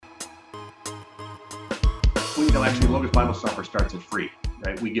Well, actually, Logos Bible Software starts at free,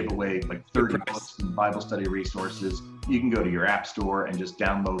 right? We give away like 30 books and Bible study resources. You can go to your app store and just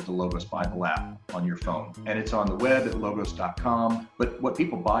download the Logos Bible app on your phone. And it's on the web at logos.com. But what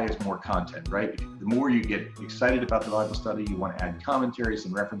people buy is more content, right? The more you get excited about the Bible study, you want to add commentaries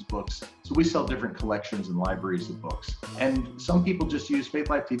and reference books. So we sell different collections and libraries of books. And some people just use Faith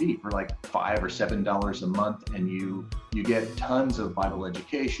Life TV for like $5 or $7 a month, and you get tons of Bible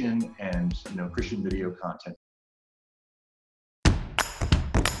education and Christian video content.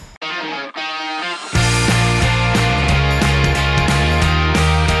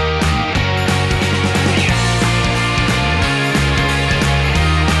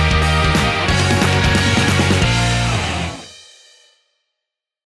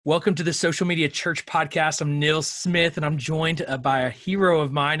 Welcome to the Social Media Church Podcast. I'm Neil Smith, and I'm joined by a hero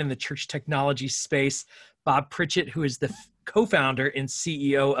of mine in the church technology space, Bob Pritchett, who is the co-founder and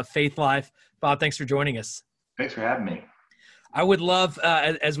CEO of Faith Life. Bob, thanks for joining us. Thanks for having me. I would love,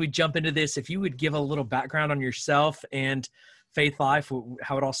 as we jump into this, if you would give a little background on yourself and Faith Life,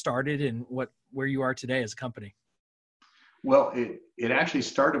 how it all started, and where you are today as a company. Well, it actually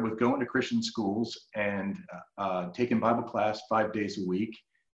started with going to Christian schools and taking Bible class 5 days a week,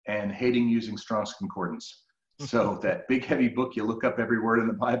 and hating using Strong's Concordance. So that big, heavy book you look up every word in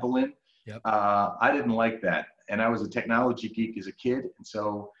the Bible in, Yep. I didn't like that. And I was a technology geek as a kid. And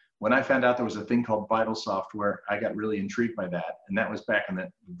so when I found out there was a thing called Bible software, I got really intrigued by that. And that was back in the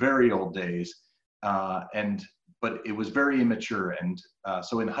very old days. But it was very immature. And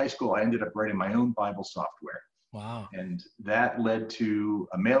so in high school, I ended up writing my own Bible software. Wow. And that led to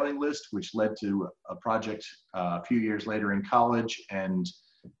a mailing list, which led to a project a few years later in college. And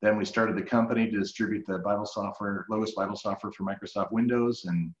then we started the company to distribute the Bible software, Logos Bible software for Microsoft Windows.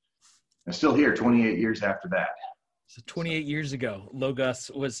 And I'm still here 28 years after that. So 28 years ago,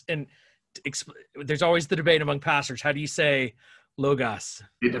 Logos was, and there's always the debate among pastors. How do you say Logos?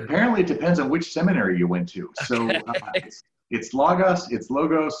 It apparently depends on which seminary you went to. So it's Logos, it's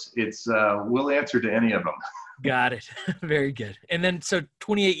Logos, we'll answer to any of them. Got it. Very good. And then, so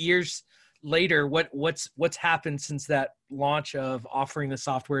 28 years later, what's happened since that launch of offering the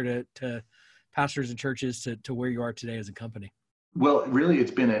software to pastors and churches to where you are today as a company? Well, really,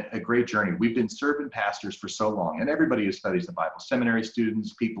 it's been a great journey. We've been serving pastors for so long, and everybody who studies the Bible, seminary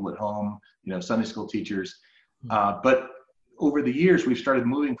students, people at home, Sunday school teachers. But over the years, we've started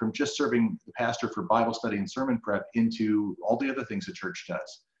moving from just serving the pastor for Bible study and sermon prep into all the other things the church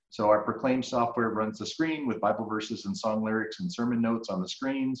does. So our Proclaim software runs the screen with Bible verses and song lyrics and sermon notes on the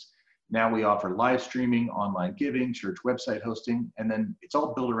screens. Now we offer live streaming, online giving, church website hosting, and then it's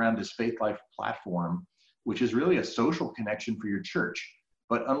all built around this Faith Life platform, which is really a social connection for your church.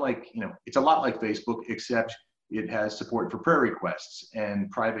 But unlike, it's a lot like Facebook, except it has support for prayer requests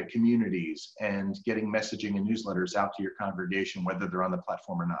and private communities and getting messaging and newsletters out to your congregation, whether they're on the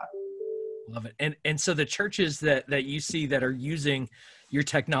platform or not. Love it. And so the churches that you see that are using your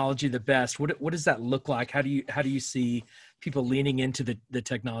technology the best, what does that look like? How do you see people leaning into the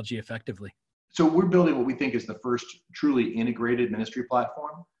technology effectively? So we're building what we think is the first truly integrated ministry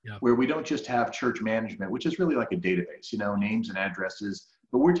platform, where we don't just have church management, which is really like a database, names and addresses,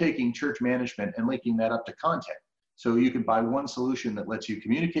 but we're taking church management and linking that up to content. So you can buy one solution that lets you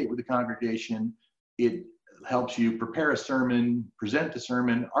communicate with the congregation. It helps you prepare a sermon, present the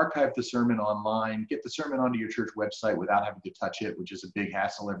sermon, archive the sermon online, get the sermon onto your church website without having to touch it, which is a big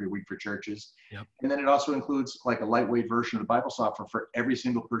hassle every week for churches. Yep. And then it also includes like a lightweight version of the Bible software for every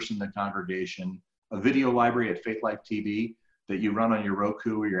single person in the congregation, a video library at Faith Life TV that you run on your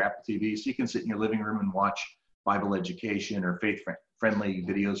Roku or your Apple TV, so you can sit in your living room and watch Bible education or faith-friendly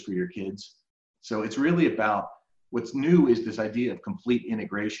videos for your kids. So it's really about, what's new is this idea of complete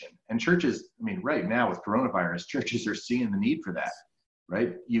integration. And churches, right now with coronavirus, churches are seeing the need for that,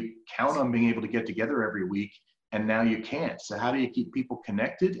 right? You count on being able to get together every week, and now you can't. So how do you keep people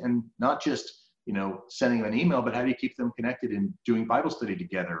connected, and not just, sending an email, but how do you keep them connected in doing Bible study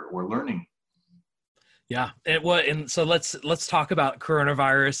together or learning? Yeah. And so let's talk about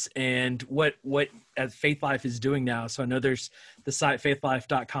coronavirus and what Faith Life is doing now. So I know there's the site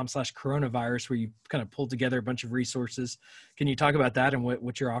faithlife.com/coronavirus where you kind of pulled together a bunch of resources. Can you talk about that and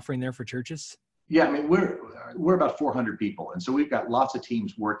what you're offering there for churches? Yeah, we're about 400 people. And so we've got lots of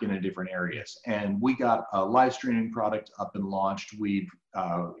teams working in different areas. And we got a live streaming product up and launched. We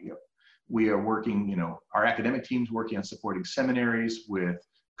are working, our academic team's working on supporting seminaries with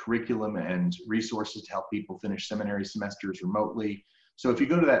curriculum and resources to help people finish seminary semesters remotely. So if you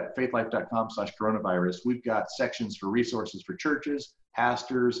go to that faithlife.com/coronavirus, we've got sections for resources for churches,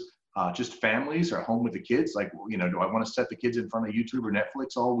 pastors, just families are home with the kids. Like, do I want to set the kids in front of YouTube or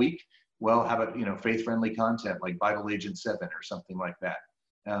Netflix all week? Well, how about, faith-friendly content like Bible Agent 7 or something like that,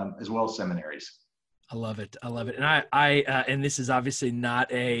 as well as seminaries. I love it. I love it. And and this is obviously not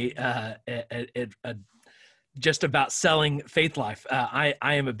a just about selling Faith Life. I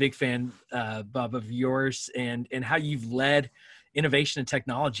am a big fan, Bob, of yours and how you've led innovation and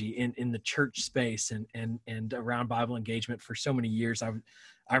technology in the church space and around Bible engagement for so many years.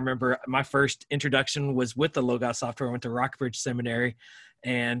 I remember my first introduction was with the Logos software. I went to Rockbridge Seminary,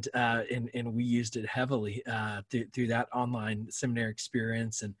 and we used it heavily through that online seminary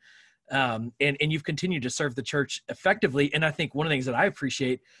experience. And you've continued to serve the church effectively. And I think one of the things that I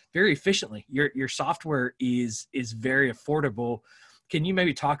appreciate, very efficiently, your software is very affordable. Can you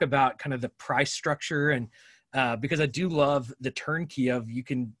maybe talk about kind of the price structure? And because I do love the turnkey of, you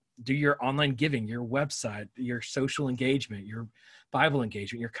can do your online giving, your website, your social engagement, your Bible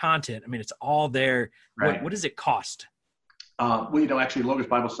engagement, your content. I mean, it's all there. Right. What does it cost? Well, actually, Logos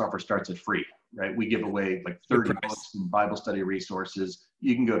Bible Software starts at free, right? We give away like 30 books and Bible study resources.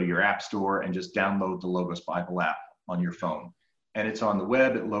 You can go to your app store and just download the Logos Bible app on your phone. And it's on the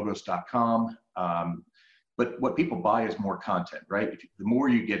web at logos.com. But what people buy is more content, right? The more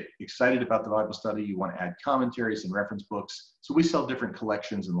you get excited about the Bible study, you want to add commentaries and reference books. So we sell different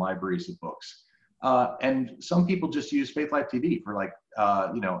collections and libraries of books. And some people just use Faith Life TV for like, I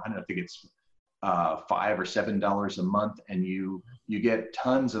think it's $5 or $7 a month, and you get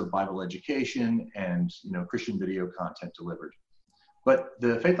tons of Bible education and Christian video content delivered. But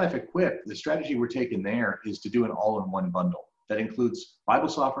the Faith Life Equip, the strategy we're taking there is to do an all-in-one bundle that includes Bible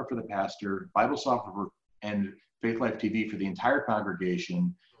software for the pastor, Bible software and Faith Life TV for the entire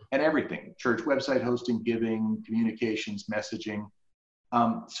congregation, and everything: church website hosting, giving, communications, messaging.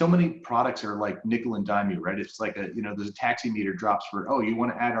 So many products are like nickel and dime you, right? It's like there's a taxi meter drops for, oh, you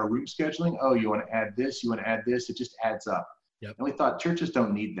want to add our room scheduling? Oh, you want to add this? You want to add this? It just adds up. Yep. And we thought churches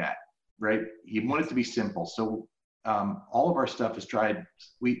don't need that, right? You want it to be simple. So all of our stuff is tried.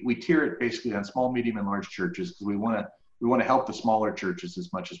 We tier it basically on small, medium, and large churches, because we want to help the smaller churches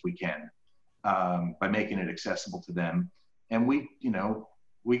as much as we can by making it accessible to them. And we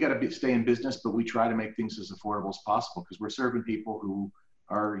got to stay in business, but we try to make things as affordable as possible, because we're serving people who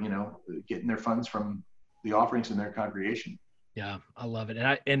are, getting their funds from the offerings in their congregation. Yeah, I love it.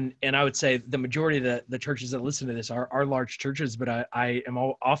 And I would say the majority of the churches that listen to this are large churches, but I am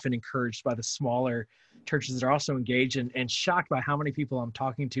often encouraged by the smaller churches that are also engaged, and shocked by how many people I'm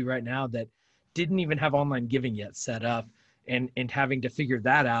talking to right now that didn't even have online giving yet set up, and having to figure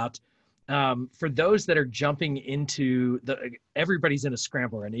that out. For those that are jumping into everybody's in a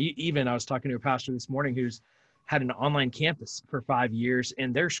scramble. And even I was talking to a pastor this morning who's had an online campus for 5 years,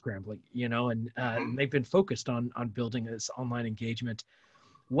 and they're scrambling, and they've been focused on building this online engagement.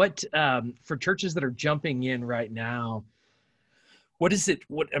 What, for churches that are jumping in right now, what is it?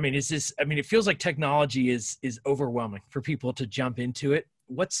 It feels like technology is overwhelming for people to jump into it.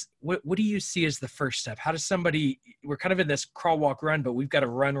 What do you see as the first step? How does we're kind of in this crawl, walk, run, but we've got to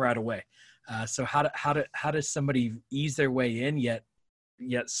run right away. So how does somebody ease their way in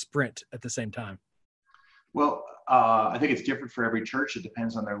yet sprint at the same time? Well, I think it's different for every church. It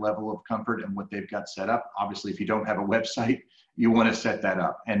depends on their level of comfort and what they've got set up. Obviously, if you don't have a website, you want to set that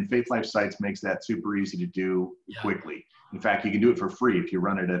up. And Faith Life Sites makes that super easy to do quickly. In fact, you can do it for free if you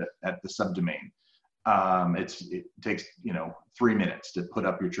run it at the subdomain. It takes 3 minutes to put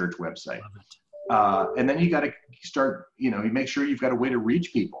up your church website. And then you got to start, you make sure you've got a way to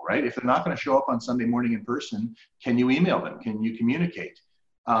reach people, right? If they're not going to show up on Sunday morning in person, can you email them? Can you communicate?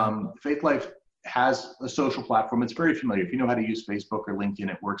 Faith Life has a social platform. It's very familiar. If you know how to use Facebook or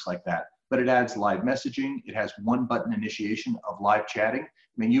LinkedIn, it works like that. But it adds live messaging. It has one button initiation of live chatting.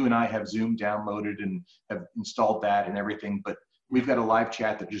 I mean, you and I have Zoom downloaded and have installed that and everything, but we've got a live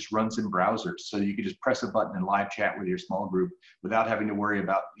chat that just runs in browsers. So you can just press a button and live chat with your small group without having to worry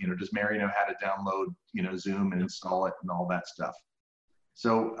about, does Mary know how to download, Zoom and install it and all that stuff.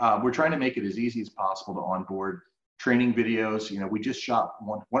 So we're trying to make it as easy as possible to onboard. Training videos, we just shot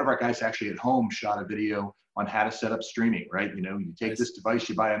one of our guys actually at home shot a video on how to set up streaming, right? You take this device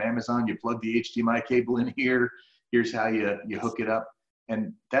you buy on Amazon, you plug the HDMI cable in here, here's how you hook it up.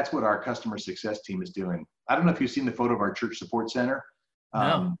 And that's what our customer success team is doing. I don't know if you've seen the photo of our church support center.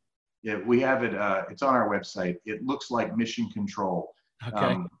 No. Yeah, we have it. It's on our website. It looks like mission control.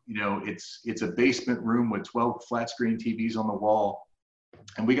 Okay. It's a basement room with 12 flat screen TVs on the wall.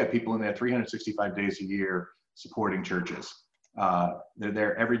 And we got people in there 365 days a year supporting churches. They're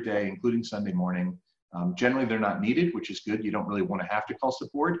there every day, including Sunday morning. Generally, they're not needed, which is good. You don't really want to have to call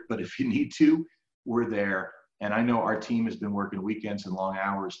support, but if you need to, we're there. And I know our team has been working weekends and long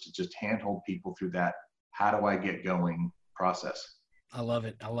hours to just handhold people through that "how do I get going" process. I love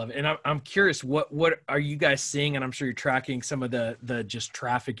it. I love it. And I'm curious, what are you guys seeing? And I'm sure you're tracking some of the just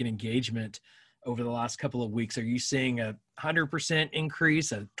traffic and engagement over the last couple of weeks. Are you seeing a 100%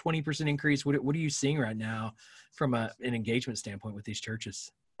 increase, a 20% increase? What are you seeing right now from an engagement standpoint with these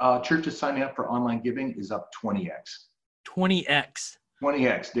churches? Churches signing up for online giving is up 20x. 20x.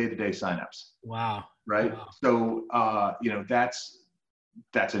 20x day-to-day signups. Wow. Right. Wow. So,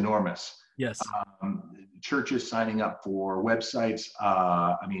 that's enormous. Yes. Churches signing up for websites.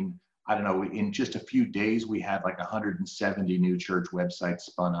 I don't know, in just a few days, we had like 170 new church websites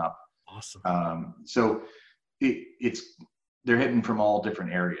spun up. Awesome. So they're hitting from all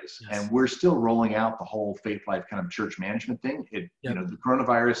different areas. Yes. And we're still rolling out the whole Faith Life kind of church management thing. Yep. The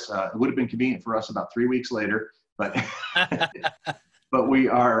coronavirus, it would have been convenient for us about 3 weeks later, but but we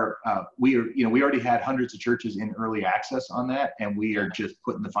already had hundreds of churches in early access on that, and we are just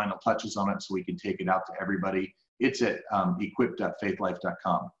putting the final touches on it so we can take it out to everybody. It's at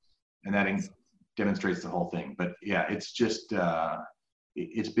equip.faithlife.com, and that demonstrates the whole thing. But yeah, it's just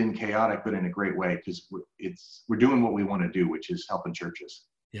it's been chaotic, but in a great way, because we're doing what we want to do, which is helping churches.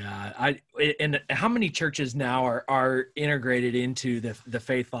 Yeah, and how many churches now are integrated into the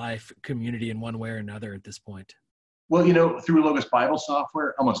Faith Life community in one way or another at this point? Well, through Logos Bible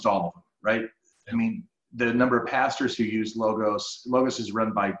software, almost all of them, right? Yeah. I mean, the number of pastors who use Logos is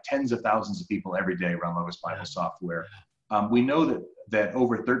run by tens of thousands of people every day around Logos Bible software. We know that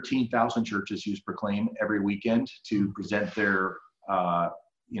over 13,000 churches use Proclaim every weekend to present their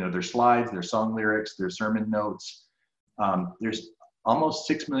slides, their song lyrics, their sermon notes. There's almost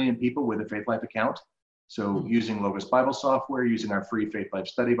 6 million people with a Faith Life account. So using Logos Bible software, using our free Faith Life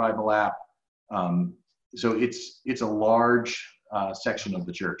Study Bible app. So it's a large section of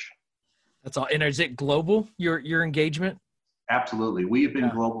the church. That's all. And is it global, your engagement? Absolutely. We have been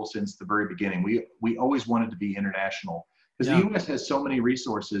global since the very beginning. We always wanted to be international, because the U.S. has so many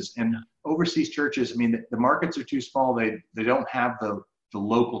resources, and overseas churches, I mean, the markets are too small. They don't have the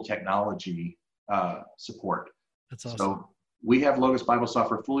local technology support. That's awesome. So we have Logos Bible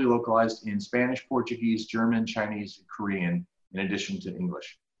software fully localized in Spanish, Portuguese, German, Chinese, Korean, in addition to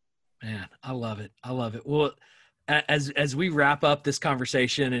English. Man, I love it. I love it. Well, as we wrap up this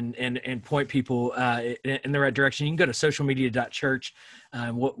conversation and point people in the right direction, you can go to socialmedia.church.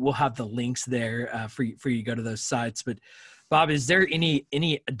 We'll have the links there for you to go to those sites. But Bob, is there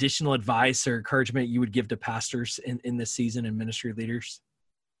any additional advice or encouragement you would give to pastors in this season and ministry leaders?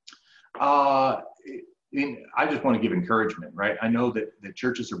 I just want to give encouragement, right? I know that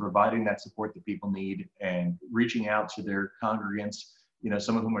churches are providing that support that people need and reaching out to their congregants,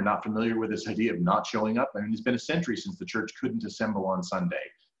 some of whom are not familiar with this idea of not showing up. I mean, it's been a century since the church couldn't assemble on Sunday,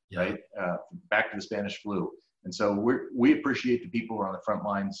 right? Back to the Spanish flu. And so we appreciate the people who are on the front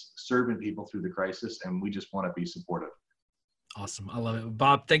lines serving people through the crisis, and we just want to be supportive. Awesome. I love it.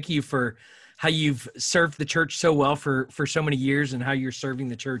 Bob, thank you for how you've served the church so well for so many years, and how you're serving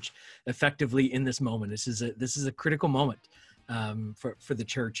the church effectively in this moment. This is a critical moment for the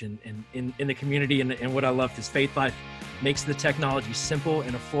church and in the community. And what I love is Faith Life makes the technology simple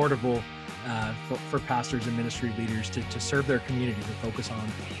and affordable for pastors and ministry leaders to serve their community, to focus on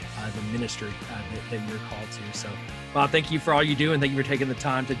the ministry that you're called to. So, Bob, thank you for all you do, and thank you for taking the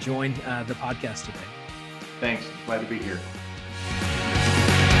time to join the podcast today. Thanks. Glad to be here.